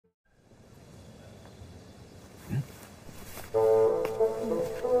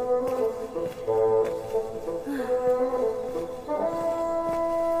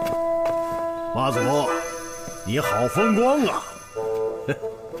妈祖，你好风光啊！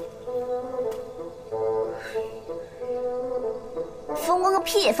风光个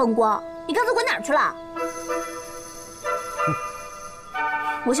屁风光！你刚才滚哪儿去了？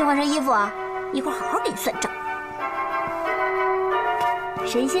我先换身衣服啊，一会儿好好给你算账。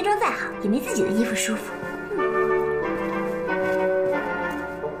神仙装再好，也没自己的衣服舒服。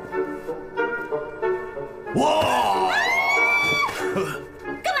哇！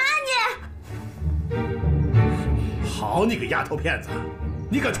干嘛啊你？好你个丫头片子，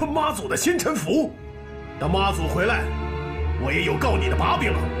你敢穿妈祖的仙尘服？等妈祖回来，我也有告你的把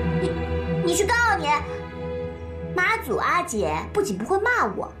柄了。你去告你！妈祖阿姐不仅不会骂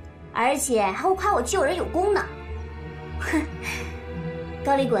我，而且还会夸我救人有功呢。哼！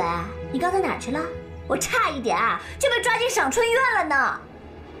高丽鬼，你刚才哪儿去了？我差一点就被抓进赏春院了呢。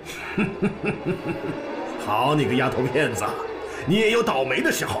好你个丫头片子，你也有倒霉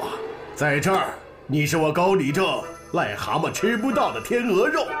的时候啊！在这儿，你是我高丽正癞蛤蟆吃不到的天鹅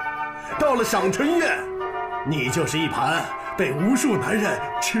肉；到了赏春院，你就是一盘被无数男人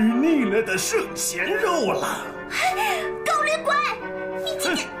吃腻了的圣贤肉了。高丽鬼，你不，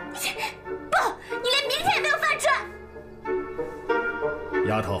你连明天也没有饭吃。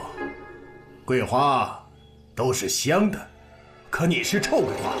丫头，桂花都是香的，可你是臭桂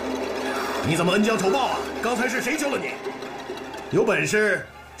花，你怎么恩将仇报啊？刚才是谁救了你？有本事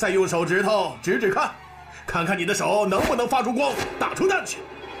再用手指头指指看，看看你的手能不能发出光，打出蛋去。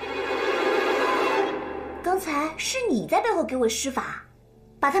刚才是你在背后给我施法，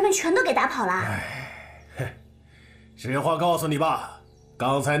把他们全都给打跑了。实话告诉你吧，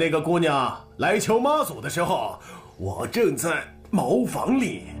刚才那个姑娘来求妈祖的时候，我正在茅房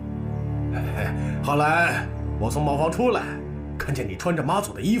里。后来我从茅房出来，看见你穿着妈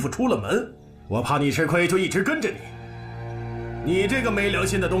祖的衣服出了门，我怕你吃亏，就一直跟着你。你这个没良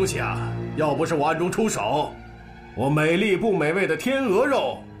心的东西啊！要不是我暗中出手，我美丽不美味的天鹅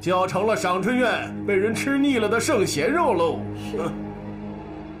肉就要成了赏春院被人吃腻了的圣贤肉喽！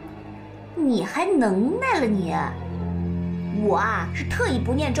你还能耐了你！我是特意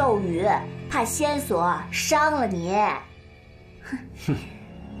不念咒语，怕仙索伤了你。哼！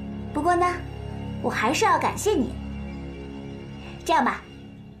不过呢，我还是要感谢你。这样吧，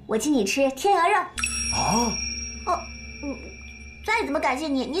我请你吃天鹅肉。哦，再怎么感谢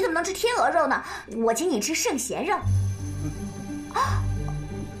你，你怎么能吃天鹅肉呢？我请你吃圣贤肉。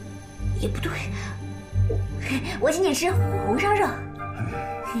也不对，我请你吃红烧肉。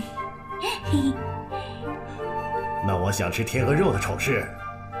那我想吃天鹅肉的丑事，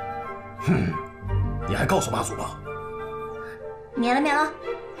你还告诉妈祖吗？免了，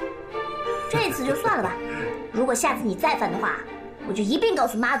这次就算了吧。如果下次你再犯的话，我就一并告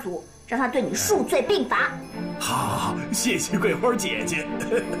诉妈祖，让他对你数罪并罚。好，谢谢桂花姐姐。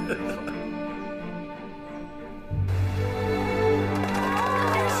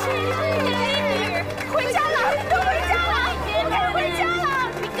回家了，都回家了，我该回家了，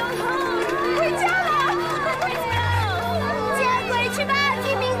回家了，见鬼去吧，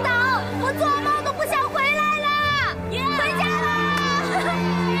金明岛，我做梦都不想回来了，回家了。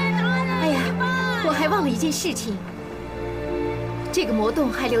哎呀，我还忘了一件事情，这个魔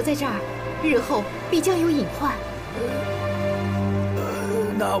洞还留在这儿，日后必将有隐患。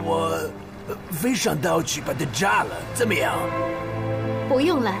那我飞上岛去把它炸了，怎么样？不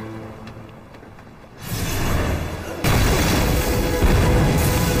用了。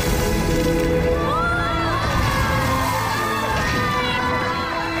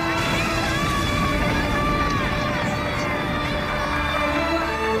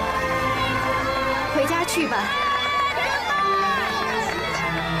回家去吧。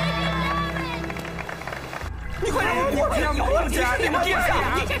你快让我过去！你们殿下，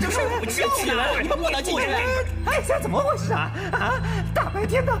殿下这是武器起来，你们不能进去。哎，这怎么回事啊？大白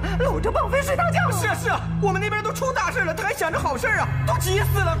天的搂着棒飞睡大觉。是啊，我们那边都出大事了，他还想着好事啊，都急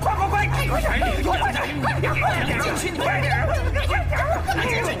死了！快！快点！进去，你快点！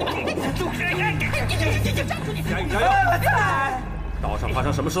加油！岛上发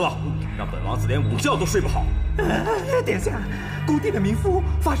生什么事了？让本王子连午觉都睡不好。殿下，谷地的民夫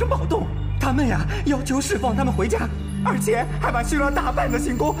发生暴动。他们呀要求释放他们回家，而且还把修了大半个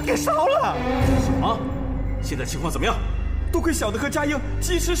行宫给烧了。什么？现在情况怎么样？多亏小的和嘉应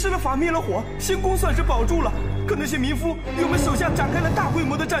及时施了法灭了火，行宫算是保住了。可那些民夫与我们手下展开了大规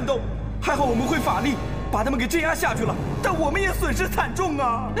模的战斗，还好我们会法力，把他们给镇压下去了。但我们也损失惨重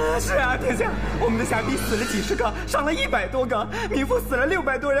啊！是啊，殿下，我们的侠弟死了几十个，伤了100多个，民夫死了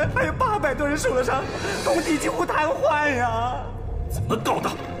600多人，还有800多人受了伤，宫体几乎瘫痪呀！怎么搞的？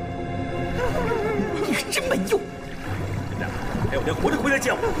你还真没用！还有人活着回来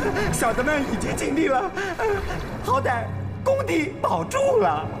见我。小的们已经尽力了，好歹工地保住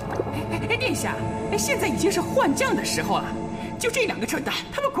了。殿下，现在已经是换将的时候了。就这2个蠢蛋，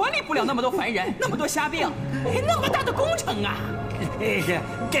他们管理不了那么多凡人，那么多虾兵，那么大的工程啊！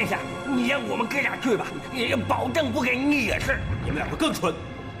殿下，你让我们哥俩去吧，保证不给你惹事。你们2个更蠢！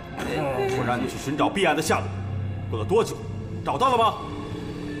我让你去寻找避案的下落，过了多久？找到了吗？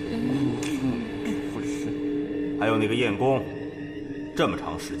不是。还有那个燕宫，这么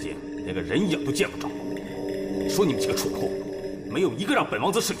长时间连个人影都见不着。你说你们几个蠢货，没有一个让本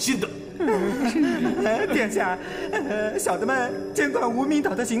王子省心的。殿下，小的们监管无名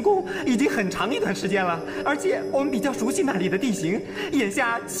岛的行宫已经很长一段时间了，而且我们比较熟悉那里的地形，眼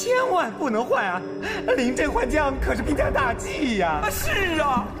下千万不能换啊！临阵换将可是兵家大忌呀！是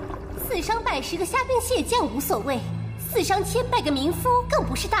啊，死伤百10个虾兵蟹将无所谓，死伤千百个民夫更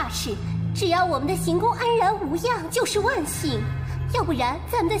不是大事。只要我们的行宫安然无恙，就是万幸。要不然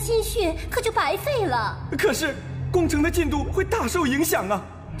咱们的心血可就白费了。可是工程的进度会大受影响啊！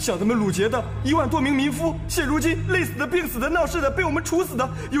小的们掳劫的1万多名民夫，现如今累死的、病死的、闹事的、被我们处死的，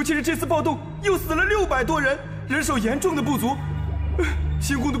尤其是这次暴动，又死了600多人，人手严重的不足。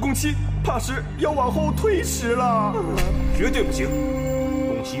行宫的工期怕是要往后推迟了。绝对不行，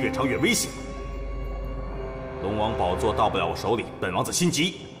工期越长越危险。龙王宝座到不了我手里，本王子心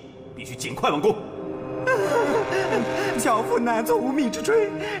急，必须尽快完工。巧妇难做无米之炊，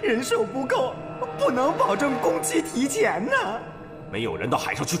人手不够，不能保证工期提前呢。没有人到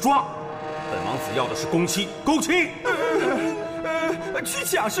海上去抓，本王子要的是工期，工期。去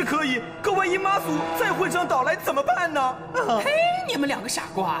抢是可以，可万一妈祖再混上岛来怎么办呢？嘿，你们2个傻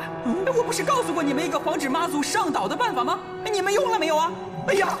瓜！我不是告诉过你们一个防止妈祖上岛的办法吗？你们用了没有啊？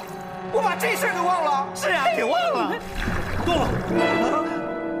哎呀，我把这事儿给忘了。是啊，给忘了。够了！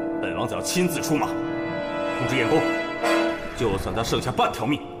本王子要亲自出马，通知燕宫，就算他剩下半条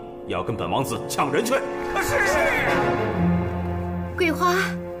命，也要跟本王子抢人去。是。桂花、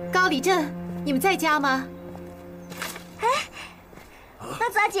高里正，你们在家吗？哎，妈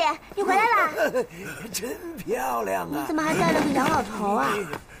祖阿姐，你回来啦！真漂亮啊！你怎么还带了个杨老头啊？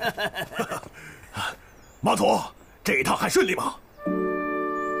妈祖，这一趟还顺利吗？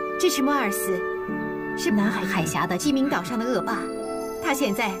这是莫尔斯，是南海海峡的鸡鸣岛上的恶霸，他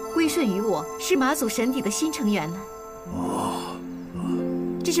现在归顺于我，是马祖神邸的新成员了。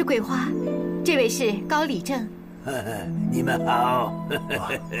这是桂花，这位是高里正。你们好。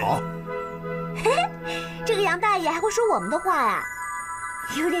好。这个杨大爷还会说我们的话呀，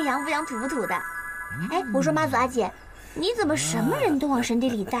有点洋不洋土不土的。哎，我说妈祖阿姐，你怎么什么人都往神邸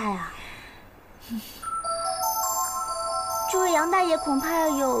里带啊？这位杨大爷恐怕要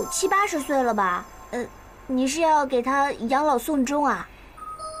有70、80岁了吧？你是要给他养老送终啊？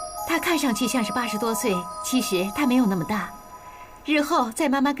他看上去像是80多岁，其实他没有那么大。日后再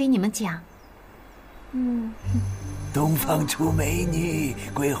慢慢给你们讲。东方出美女，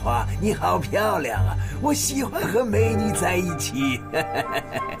桂花，你好漂亮啊！我喜欢和美女在一起。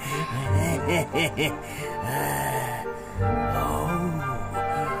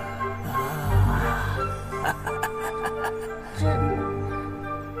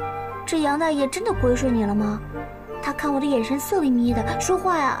这杨大爷真的归顺你了吗？他看我的眼神色眯眯的，说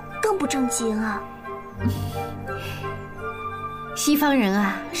话呀更不正经啊。西方人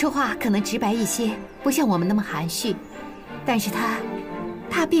啊，说话可能直白一些，不像我们那么含蓄，但是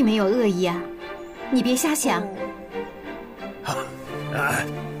他并没有恶意啊，你别瞎想。来，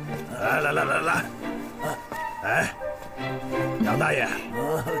哎，杨大爷，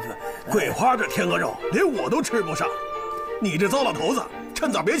桂花这天鹅肉连我都吃不上，你这糟老头子，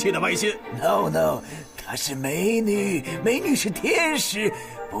趁早别起那歪心。No， 她是美女，美女是天使，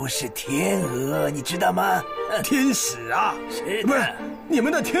不是天鹅，你知道吗？天使啊？是的。不是，你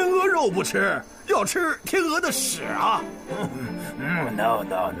们的天鹅肉不吃，要吃天鹅的屎啊？No。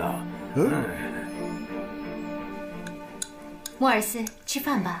莫尔斯，吃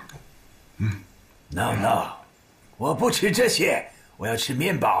饭吧。No， 我不吃这些，我要吃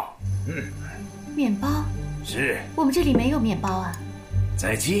面包。面包？是。我们这里没有面包啊。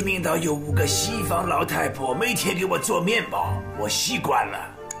在鸡鸣岛有5个西方老太婆，每天给我做面包，我习惯了。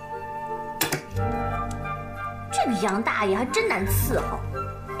这个杨大爷还真难伺候，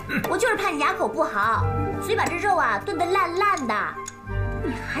我就是怕你牙口不好，所以把这肉啊炖得烂烂的。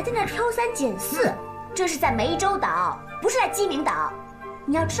你还在那挑3拣4，这是在湄洲岛，不是在鸡鸣岛。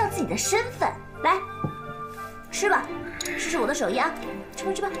你要知道自己的身份。来，吃吧，试试我的手艺啊！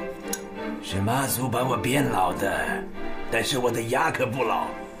吃吧。是妈祖把我变老的，但是我的牙可不老。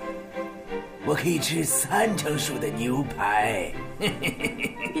我可以吃3成熟的牛排。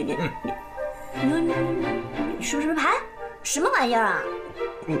牛什么排？什么玩意儿啊？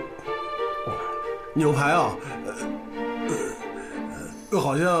牛排啊，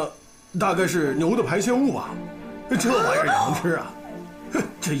好像大概是牛的排泄物吧。这玩意儿也能吃啊？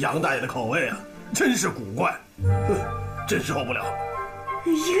这杨大爷的口味啊，真是古怪，真受不了。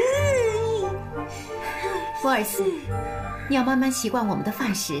波尔斯，你要慢慢习惯我们的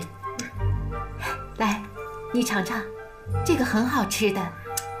饭食。来，你尝尝，这个很好吃的。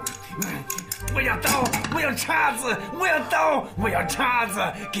我要刀，我要叉子，我要刀，我要叉子，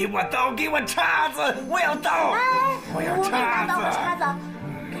给我刀，给我叉子，我要刀，我要叉子。我给你叉子。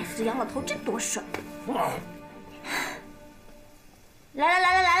该死的杨老头真多事儿。来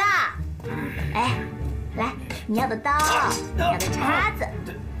啦！哎，来，你要的刀，你要的叉子。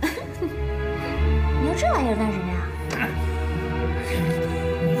你要这玩意儿干什么呀？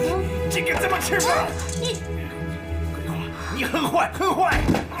这个怎么吃法？你很坏，很坏！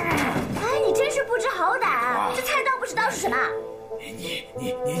哎，你真是不知好歹！这菜刀不知道是什么？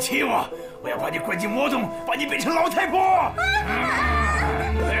你气我，我要把你关进魔洞，把你变成老太婆！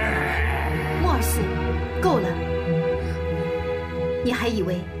莫尔斯，够了！你还以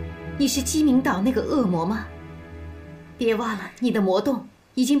为你是鸡鸣岛那个恶魔吗？别忘了，你的魔洞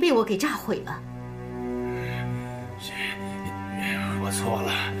已经被我给炸毁了。我错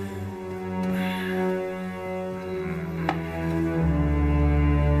了。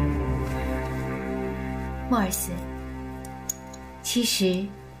莫尔斯，其实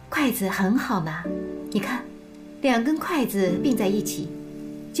筷子很好拿，你看，2根筷子并在一起，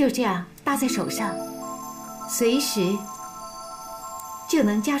就这样搭在手上，随时就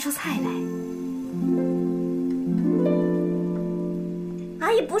能夹出菜来。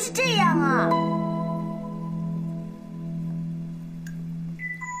阿姨不是这样啊！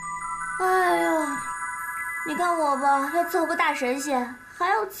哎呦，你看我吧，要伺候个大神仙，还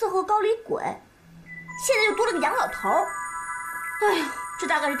要伺候高里鬼，现在又多了个杨老头。哎呦，这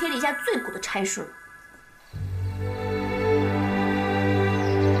大概是天底下最苦的差事了。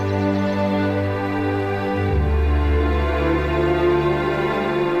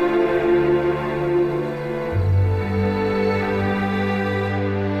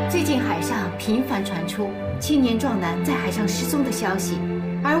最近海上频繁传出青年壮男在海上失踪的消息，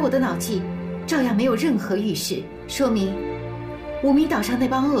而我的脑际照样没有任何预示，说明无名岛上那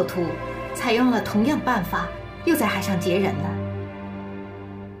帮恶徒采用了同样的办法，又在海上劫人了。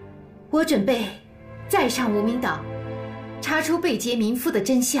我准备再上无名岛，查出被劫民夫的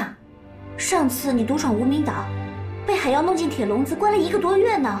真相。上次你独闯无名岛，被海妖弄进铁笼子，关了1个多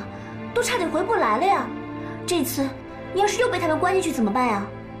月呢，都差点回不来了呀。这次你要是又被他们关进去怎么办呀？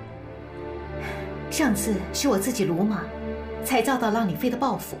上次是我自己鲁莽，才遭到浪里飞的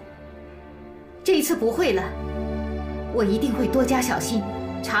报复。这一次不会了，我一定会多加小心，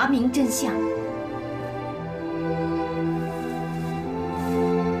查明真相。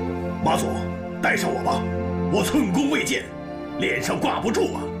马祖，带上我吧，我寸功未见，脸上挂不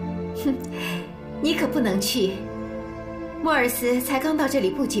住啊。哼，你可不能去。莫尔斯才刚到这里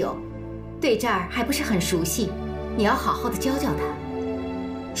不久，对这儿还不是很熟悉，你要好好的教教他。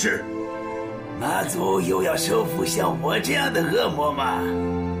是。马祖又要收服像我这样的恶魔吗？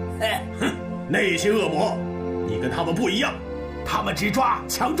哼，那些恶魔，你跟他们不一样，他们只抓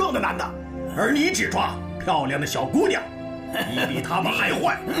强壮的男的，而你只抓漂亮的小姑娘，你比他们还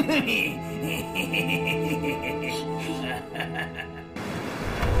坏。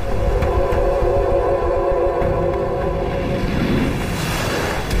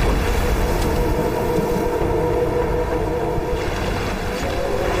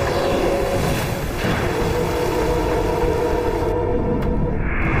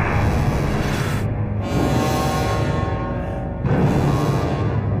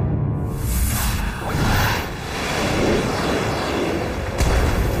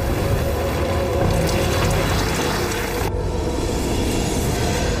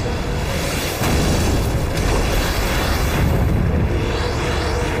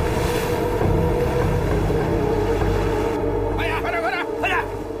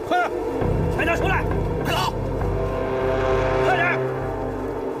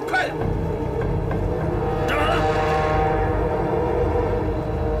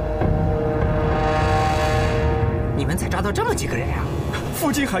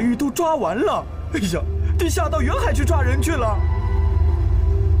附近海域都抓完了，哎呀，得下到远海去抓人去了。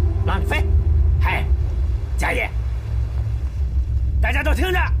浪里飞，嗨，家爷，大家都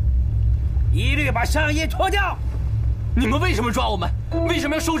听着，一律把上衣脱掉。你们为什么抓我们？为什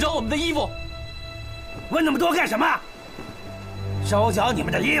么要收缴我们的衣服？问那么多干什么？收缴你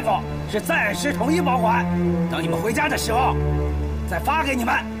们的衣服是暂时统一保管，等你们回家的时候再发给你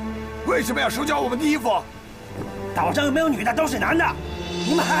们。为什么要收缴我们的衣服？岛上有没有女的都是男的，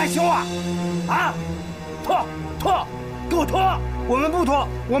你们还害羞啊？啊！脱，给我脱！我们不脱，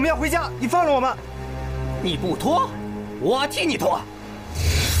我们要回家，你放了我们。你不脱，我替你脱。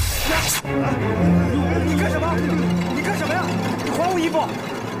你干什么？你干什么呀？你还我衣服！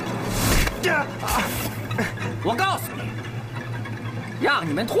我告诉你，让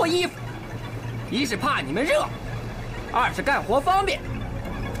你们脱衣服，一是怕你们热，二是干活方便，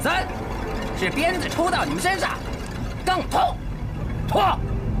三是鞭子抽到你们身上更痛。脱！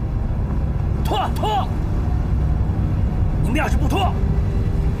你们要是不脱，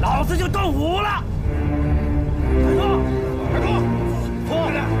老子就动武了！快脱！脱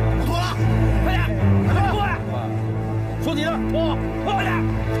了！快点！脱了！说你的，脱！快点！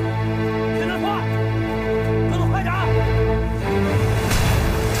谁能脱？动作快点！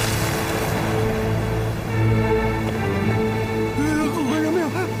没有，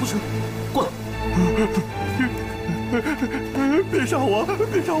不行，过来！别杀我！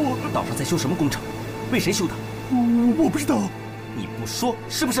岛上在修什么工程？为谁修的？我不知道。你不说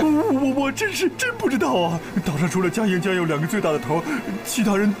是不是？我真不知道啊！岛上除了嘉应、嘉佑2个最大的头，其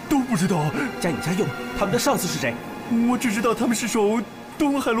他人都不知道。嘉应、嘉佑，他们的上司是谁？我只知道他们是守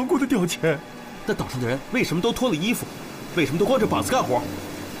东海龙宫的吊钱。那岛上的人为什么都脱了衣服？为什么都光着膀子干活？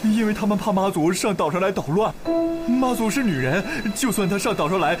因为他们怕妈祖上岛上来捣乱。妈祖是女人，就算她上岛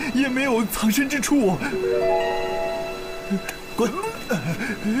上来，也没有藏身之处。滚！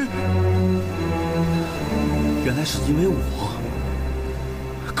原来是因为我，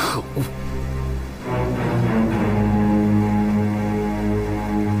可恶！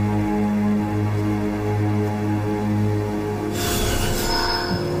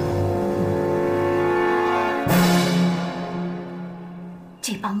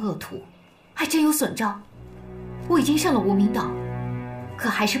这帮恶徒还真有损招，我已经上了无名岛，可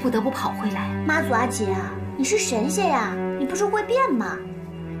还是不得不跑回来。妈祖阿姐啊，你是神仙呀，你不是会变吗？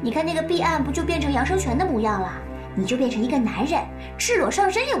你看那个彼岸不就变成杨生全的模样了？你就变成一个男人，赤裸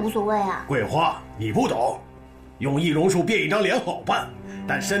上身也无所谓啊。桂花，你不懂，用易容术变一张脸好办，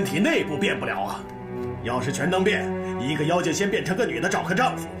但身体内部变不了啊。要是全能变，一个妖精先变成个女的找个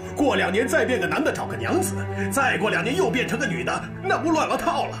丈夫，过2年再变个男的找个娘子，再过2年又变成个女的，那不乱了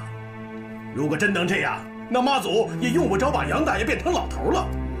套了。如果真能这样，那妈祖也用不着把杨大爷变成老头了，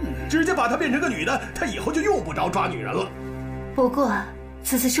直接把她变成个女的，她以后就用不着抓女人了。不过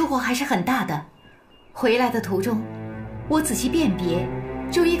此次收获还是很大的。回来的途中，我仔细辨别，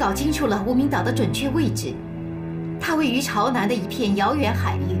终于搞清楚了无名岛的准确位置。它位于朝南的一片遥远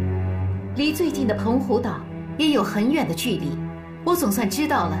海域，离最近的澎湖岛也有很远的距离。我总算知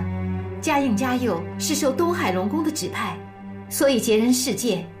道了，嘉应、嘉佑是受东海龙宫的指派，所以劫人世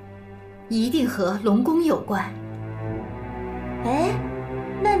界一定和龙宫有关。哎，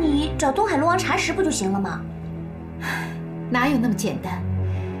那你找东海龙王查实不就行了吗？哪有那么简单？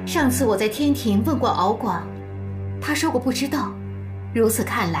上次我在天庭问过敖广，他说过不知道。如此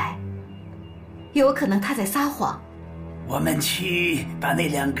看来，有可能他在撒谎。我们去把那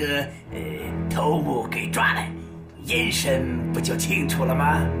2个头目给抓来，眼神不就清楚了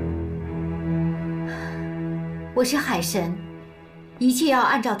吗？我是海神，一切要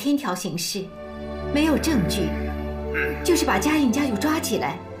按照天条行事，没有证据，就是把嘉应、嘉佑抓起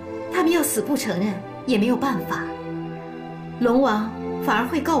来，他们要死不承认也没有办法。龙王反而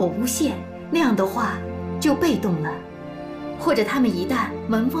会告我诬陷，那样的话就被动了。或者他们一旦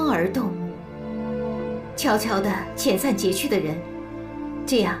闻风而动，悄悄地遣散劫去的人，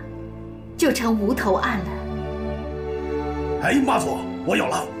这样就成无头案了。哎，妈祖，我有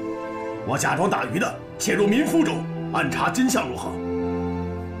了！我假装打鱼的，潜入民夫中，暗查真相如何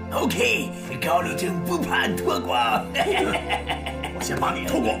 ？OK， 高柳真不怕脱光。我先把你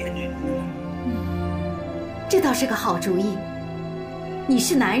脱光。这倒是个好主意。你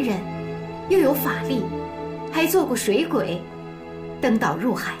是男人，又有法力，还做过水鬼，登岛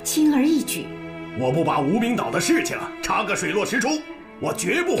入海轻而易举。我不把无名岛的事情查个水落石出，我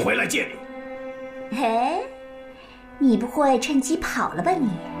绝不回来见你。哎，你不会趁机跑了吧你？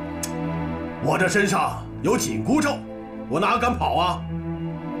我这身上有紧箍咒，我哪敢跑啊？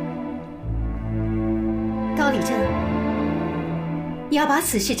高礼正，你要把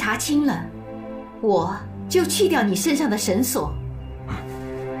此事查清了，我就去掉你身上的绳索。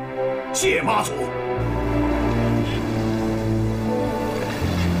谢妈祖。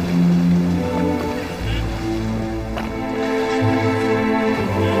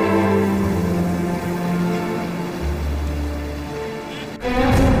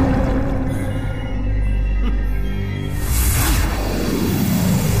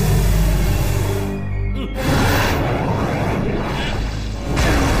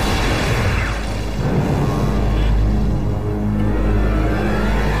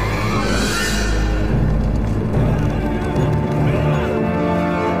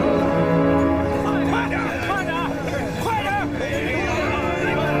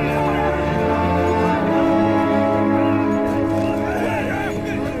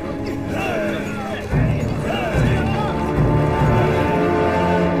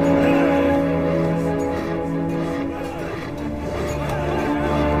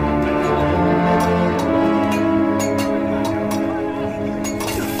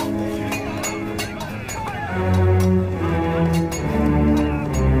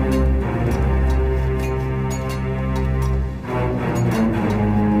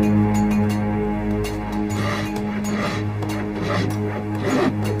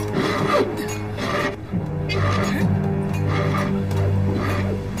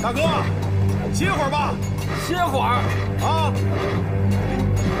大哥，歇会儿吧。歇会儿啊！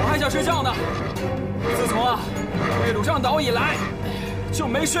我还想睡觉呢。自从被掳上岛以来，就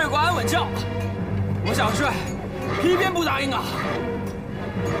没睡过安稳觉。我想睡，偏偏不答应啊。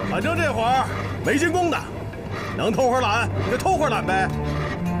反正这会儿没进宫的，能偷会儿懒就偷会儿懒呗。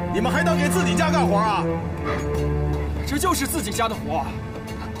你们还当给自己家干活啊？这就是自己家的活。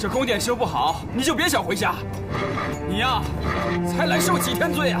这宫殿修不好，你就别想回家。你呀，才来受几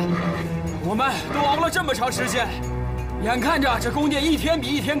天罪啊！我们都熬了这么长时间，眼看着这宫殿一天比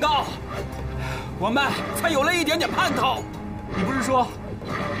一天高，我们才有了一点点盼头。你不是说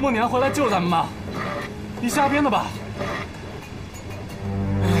孟娘回来救咱们吗？你瞎编的吧？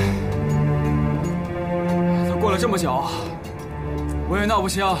都过了这么久，我也闹不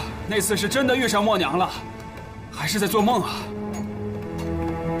清那次是真的遇上默娘了，还是在做梦啊？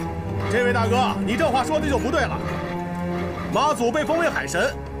这位大哥，你这话说的就不对了。妈祖被封为海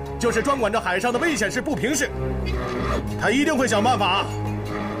神，就是专管着海上的危险事、不平事，他一定会想办法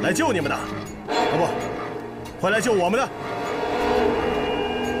来救你们的。不，会来救我们的。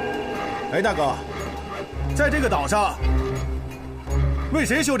哎，大哥，在这个岛上，为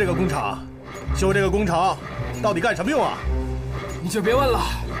谁修这个工厂？修这个工厂到底干什么用啊？你就别问了，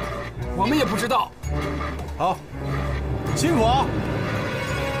我们也不知道。好，辛苦啊！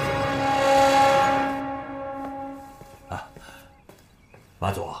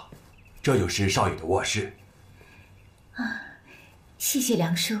马祖，这就是少爷的卧室。啊，谢谢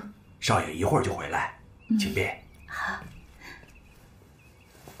梁叔。少爷一会儿就回来，请便。好。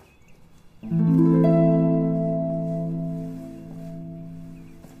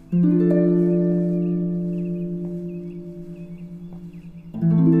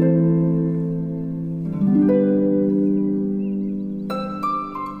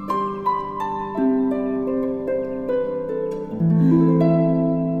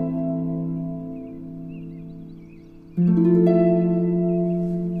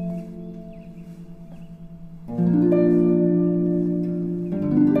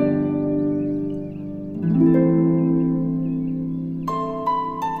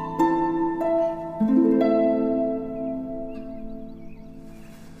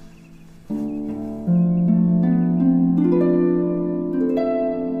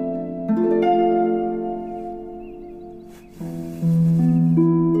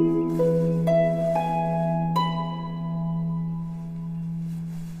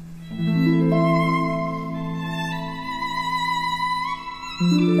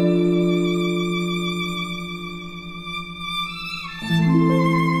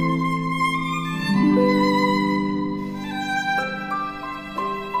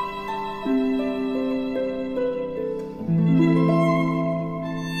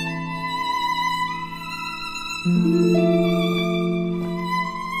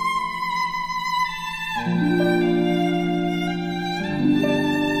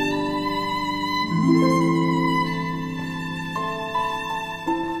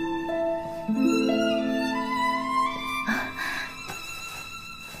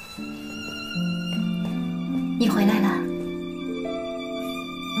你回来了。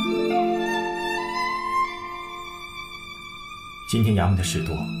今天衙门的事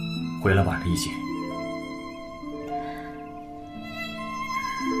多，回来晚了一些。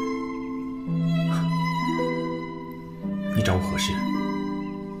你找我何事？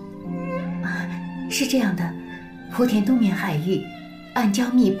是这样的，莆田东面海域暗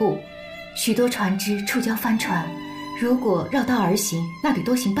礁密布，许多船只触礁翻船，如果绕道而行，那得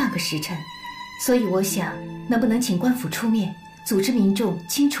多行半个时辰。所以我想，能不能请官府出面，组织民众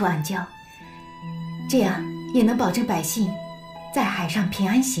清除暗礁，这样也能保证百姓在海上平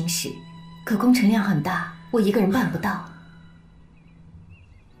安行驶。可工程量很大，我一个人办不到。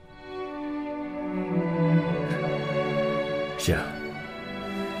是啊，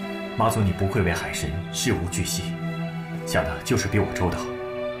妈祖你不愧为海神，事无巨细，想的就是比我周到。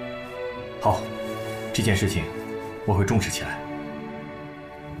好，这件事情我会重视起来，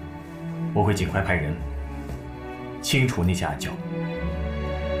我会尽快派人清除那些暗礁。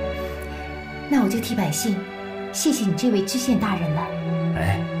那我就替百姓谢谢你这位知县大人了。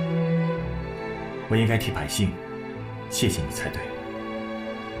哎，我应该替百姓谢谢你才对。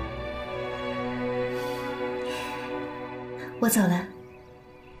我走了。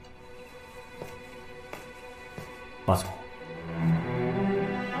妈祖，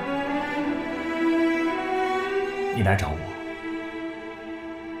你来找我，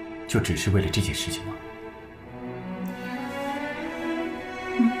就只是为了这件事情吗？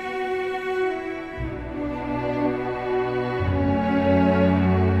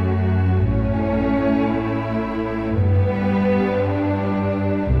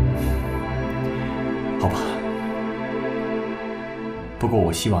好吧。不过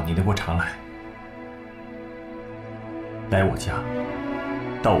我希望你能够常来，来我家，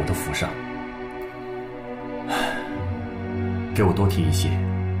到我的府上，给我多提一些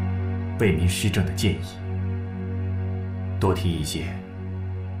为民施政的建议，多提一些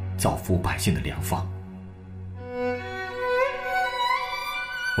造福百姓的良方。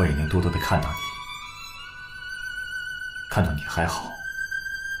我也能多多的看到你，看到你还好，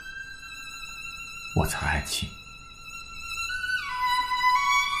我才安心。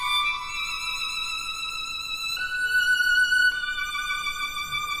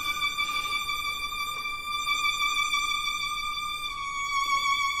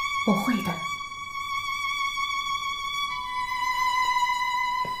我会的。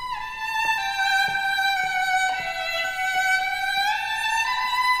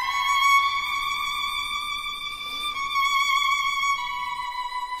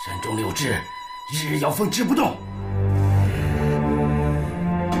山中柳枝，日日要风直不动。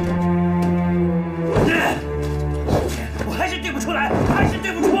我还是对不出来，还是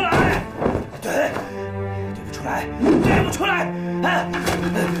对不出来。对不出来，对不出来。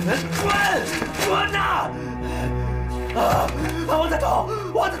滚呐！我的头，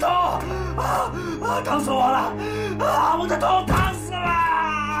我的头！烫死我了！我的头烫死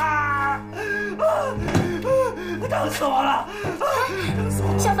了！烫死我了！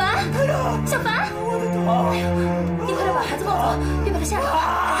小凡，小凡，我的头！你快点把孩子抱走，别把他吓着。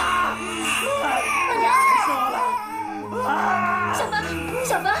慢点。小凡，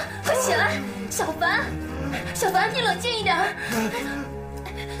小凡，快起来！小凡，小凡，你冷静一点。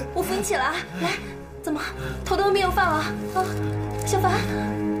我扶你起来，来，怎么头都没有放啊？小凡，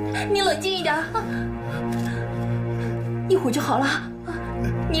你冷静一点啊，一会儿就好了，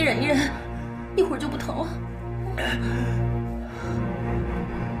你忍一忍，一会儿就不疼了。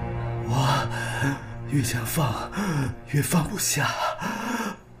我越想放，越放不下，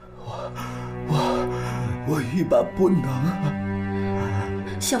我欲罢不能。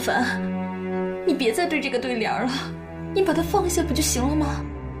小凡，你别再对这个对联了，你把它放下不就行了吗？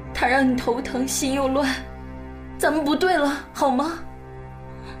它让你头疼心又乱，咱们不对了，好吗？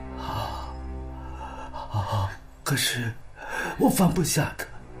好，可是我放不下的，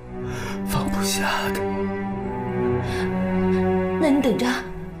放不下的。那你等着，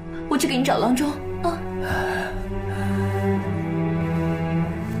我去给你找郎中啊。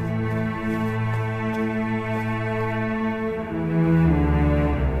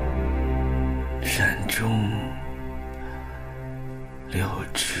山中柳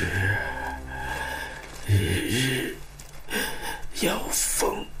枝，日日要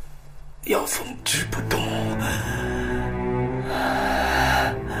风直不动。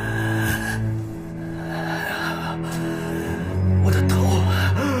我的头，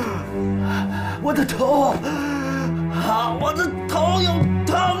我的头，我的头又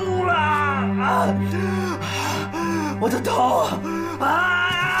疼了，我的头，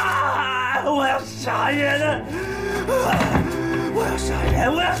我要杀人！我要杀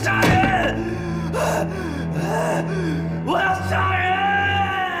人！我要杀人！我要杀人！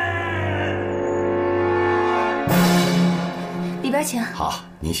里边请。好，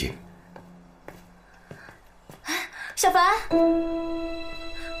您请。小凡，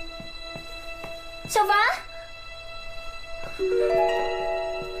小凡，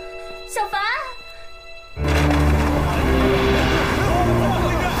小凡。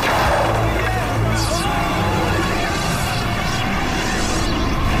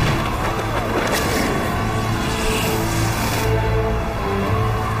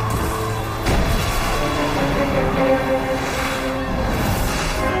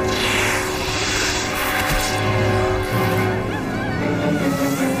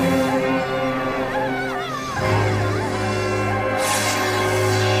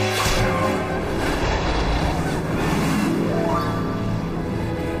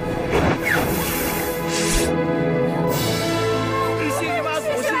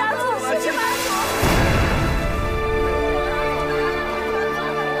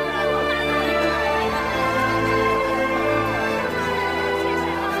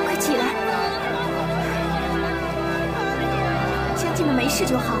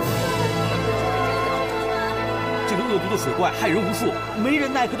就好。这个恶毒的水怪害人无数，没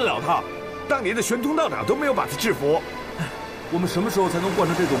人奈何得了他。当年的玄通道长都没有把他制服。我们什么时候才能过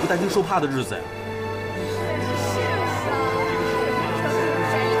上这种不担惊受怕的日子呀？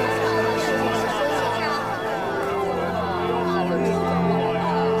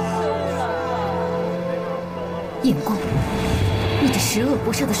尹公，你这十恶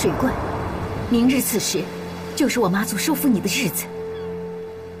不赦的水怪，明日此时，就是我妈祖收服你的日子。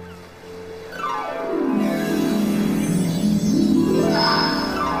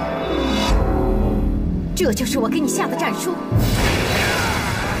这就是我给你下的战书。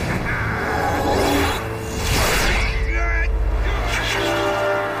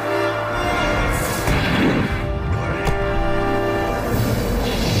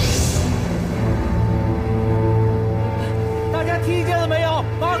大家听见了没有？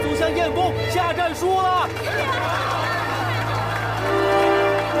妈祖向燕公下战书了。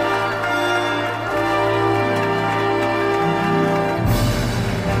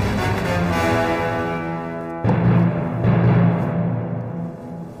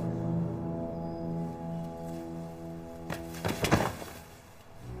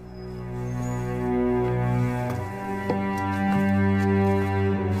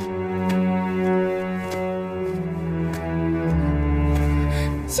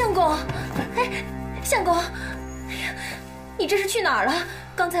相公，哎呀，你这是去哪儿了？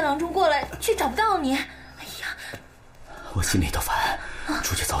刚才郎中过来，却找不到你。哎呀，我心里头烦，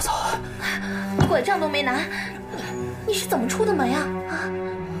出去走走。你拐杖都没拿，你是怎么出的门呀？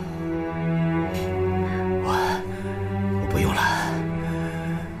我不用了。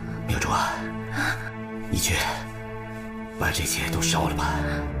妙珠啊，你去把这些都烧了吧。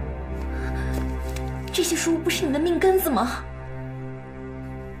这些书不是你的命根子吗？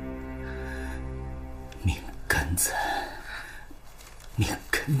命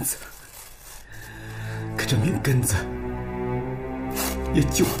根子，可这命根子也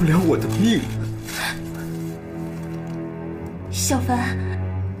救不了我的命。小凡，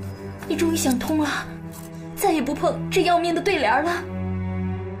你终于想通了，再也不碰这要命的对联了。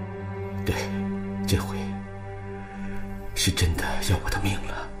对，这回是真的要我的命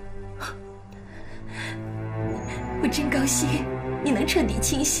了。我真高兴你能彻底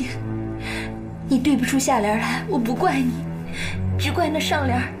清醒。你对不出下联来，我不怪你，只怪那上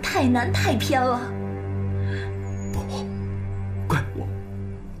联太难太偏了。不，怪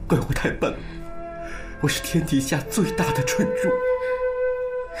我太笨了。我是天底下最大的蠢猪。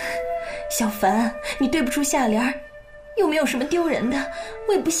小凡，你对不出下联，又没有什么丢人的，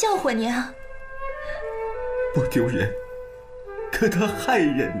我也不笑话你啊。不丢人，可他害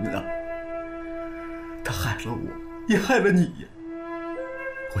人啊！他害了我，也害了你呀。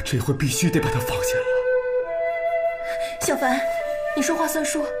我这回必须得把他放下了。小凡，你说话算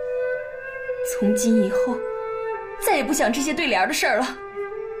数。从今以后，再也不想这些对联的事儿了。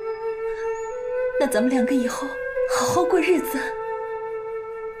那咱们两个以后好好过日子。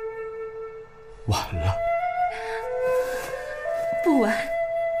晚了。不晚，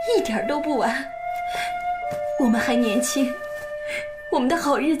一点都不晚。我们还年轻，我们的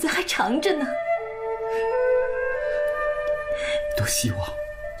好日子还长着呢。多希望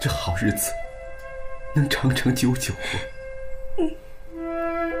这好日子能长长久久。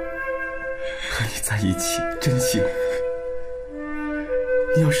和你在一起真幸福。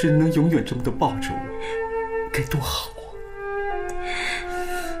你要是能永远这么的抱着我，该多好啊！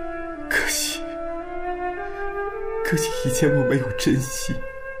可惜以前我没有珍惜，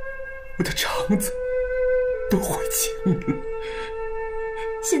我的肠子都悔青了。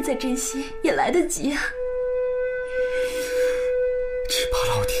现在珍惜也来得及啊！只怕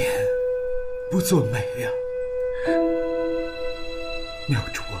老天不作美呀！妙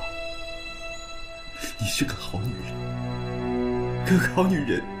珠啊，你是个好女人，可好女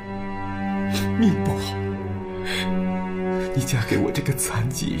人命不好。你嫁给我这个残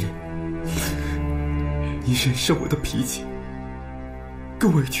疾人，你忍受我的脾气，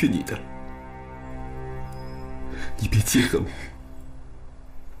更委屈你的了。你别记恨我，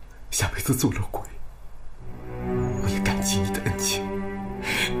下辈子做了鬼，我也感激你的恩情。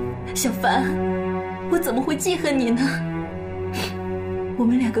小凡，我怎么会记恨你呢？我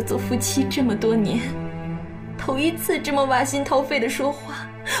们两个做夫妻这么多年，头一次这么挖心掏肺的说话，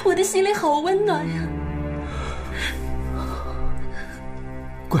我的心里好温暖呀。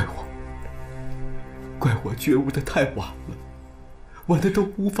怪我觉悟的太晚了，晚的都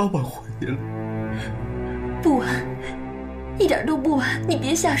无法挽回了。不晚，一点都不晚，你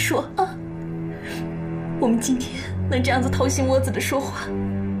别瞎说啊！我们今天能这样子掏心窝子的说话，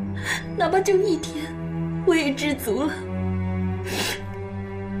哪怕就一天，我也知足了。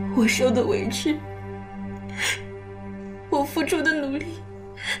我受的委屈，我付出的努力，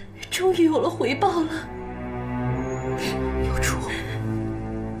终于有了回报了。有主，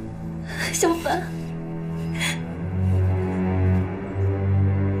小凡。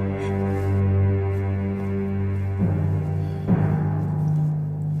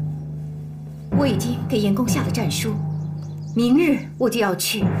我已经给燕公下了战书，明日我就要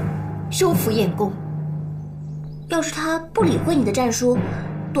去收服燕公。要是他不理会你的战书，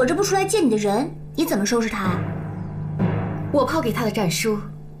躲着不出来见你的人，你怎么收拾他啊？我抛给他的战书，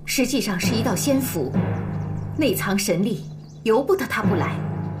实际上是一道仙符，内藏神力，由不得他不来。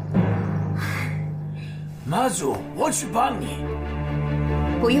妈祖，我去帮你。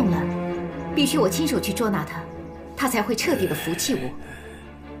不用了，必须我亲手去捉拿他，他才会彻底的服气我。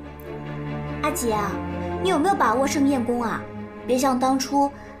阿姐啊，你有没有把握胜燕宫啊？别像当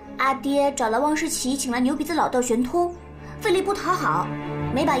初阿爹找来汪世奇，请来牛鼻子老道玄通，费力不讨好，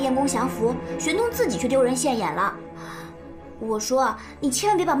没把燕宫降服，玄通自己却丢人现眼了。我说你千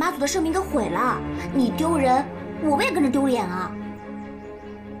万别把妈祖的圣名给毁了，你丢人，我也跟着丢脸啊。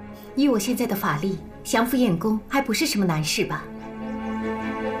以我现在的法力，降服燕宫还不是什么难事吧？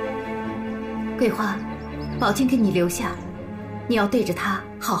桂花，宝剑给你留下，你要对着他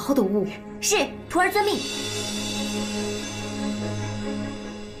好好的悟。是，徒儿遵命。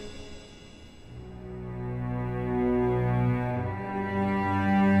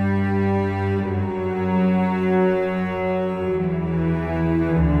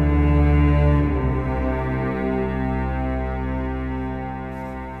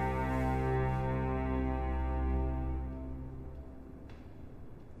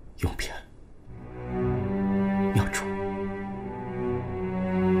永偏，妙主，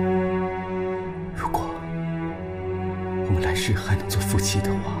如果我们来世还能做夫妻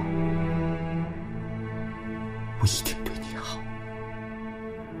的话，我一定对你好，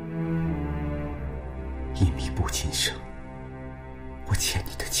以弥补今生我欠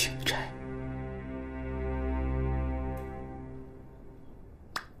你的情债。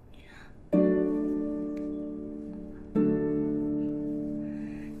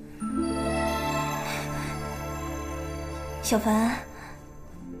小凡，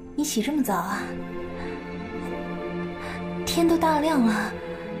你起这么早啊？天都大亮了。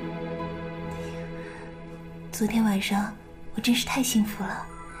昨天晚上我真是太幸福了，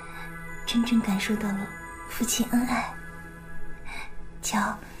真正感受到了夫妻恩爱。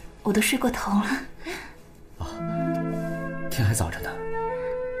瞧，我都睡过头了。啊，天还早着呢，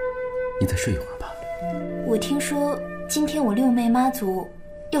你再睡一会儿吧。我听说今天我六妹妈祖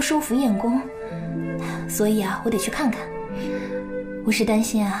要收服燕宫，所以啊，我得去看看。我是担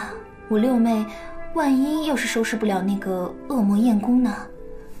心啊，我六妹万一要是收拾不了那个恶魔燕宫呢？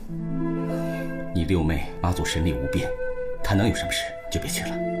你六妹妈祖神力无边，她能有什么事就别去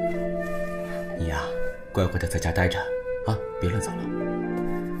了。你呀，乖乖的在家待着啊，别乱走了。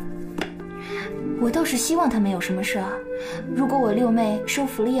我倒是希望她没有什么事啊。如果我六妹收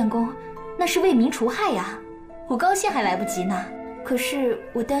服了燕宫，那是为民除害呀，我高兴还来不及呢。可是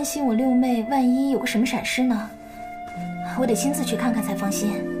我担心我六妹万一有个什么闪失呢？我得亲自去看看才放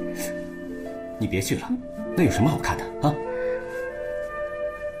心。你别去了，那有什么好看的啊？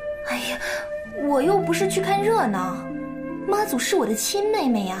哎呀，我又不是去看热闹，妈祖是我的亲妹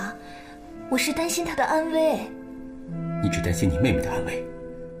妹呀，我是担心她的安危。你只担心你妹妹的安危，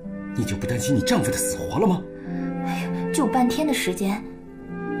你就不担心你丈夫的死活了吗？哎呀，就半天的时间，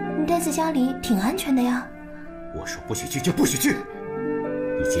你待在家里挺安全的呀。我说不许去就不许去，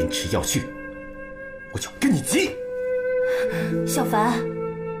你坚持要去，我就跟你急。小凡，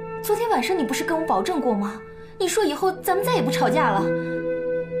昨天晚上你不是跟我保证过吗？你说以后咱们再也不吵架了，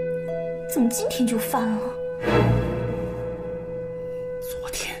怎么今天就翻了？昨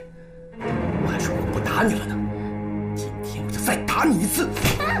天我还说我不打你了呢，今天我就再打你一次。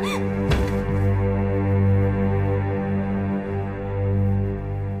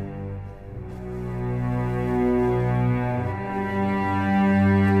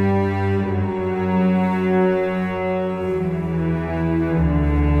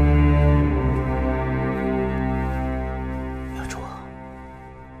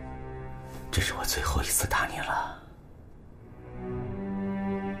这是我最后一次打你了，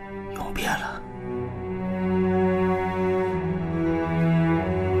永别了。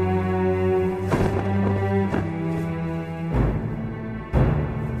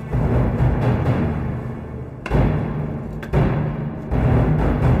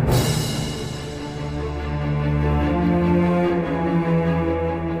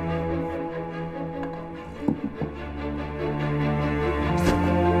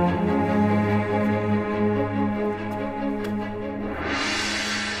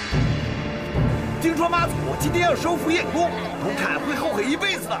今天要收复燕宫，我看会后悔一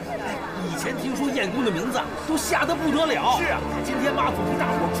辈子的。以前听说燕宫的名字都吓得不得了。是啊，今天妈祖替大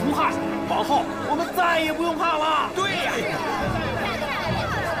伙除害，往后我们再也不用怕了。对呀。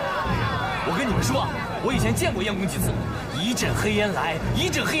我跟你们说，我以前见过燕宫几次，一阵黑烟来，一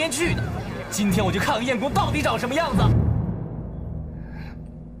阵黑烟去的。今天我就看看燕宫到底长什么样子。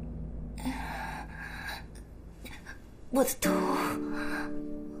我的头，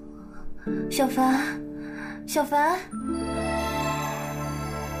小凡。小凡，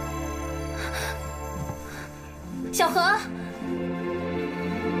小何，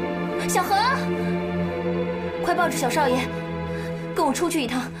小何，快抱着小少爷，跟我出去一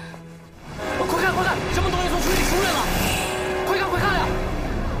趟。快看快看，什么东西从水里出来了！快看快看呀！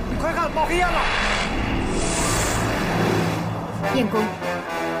你快看，冒黑烟了！燕公，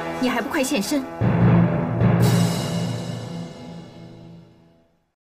你还不快现身！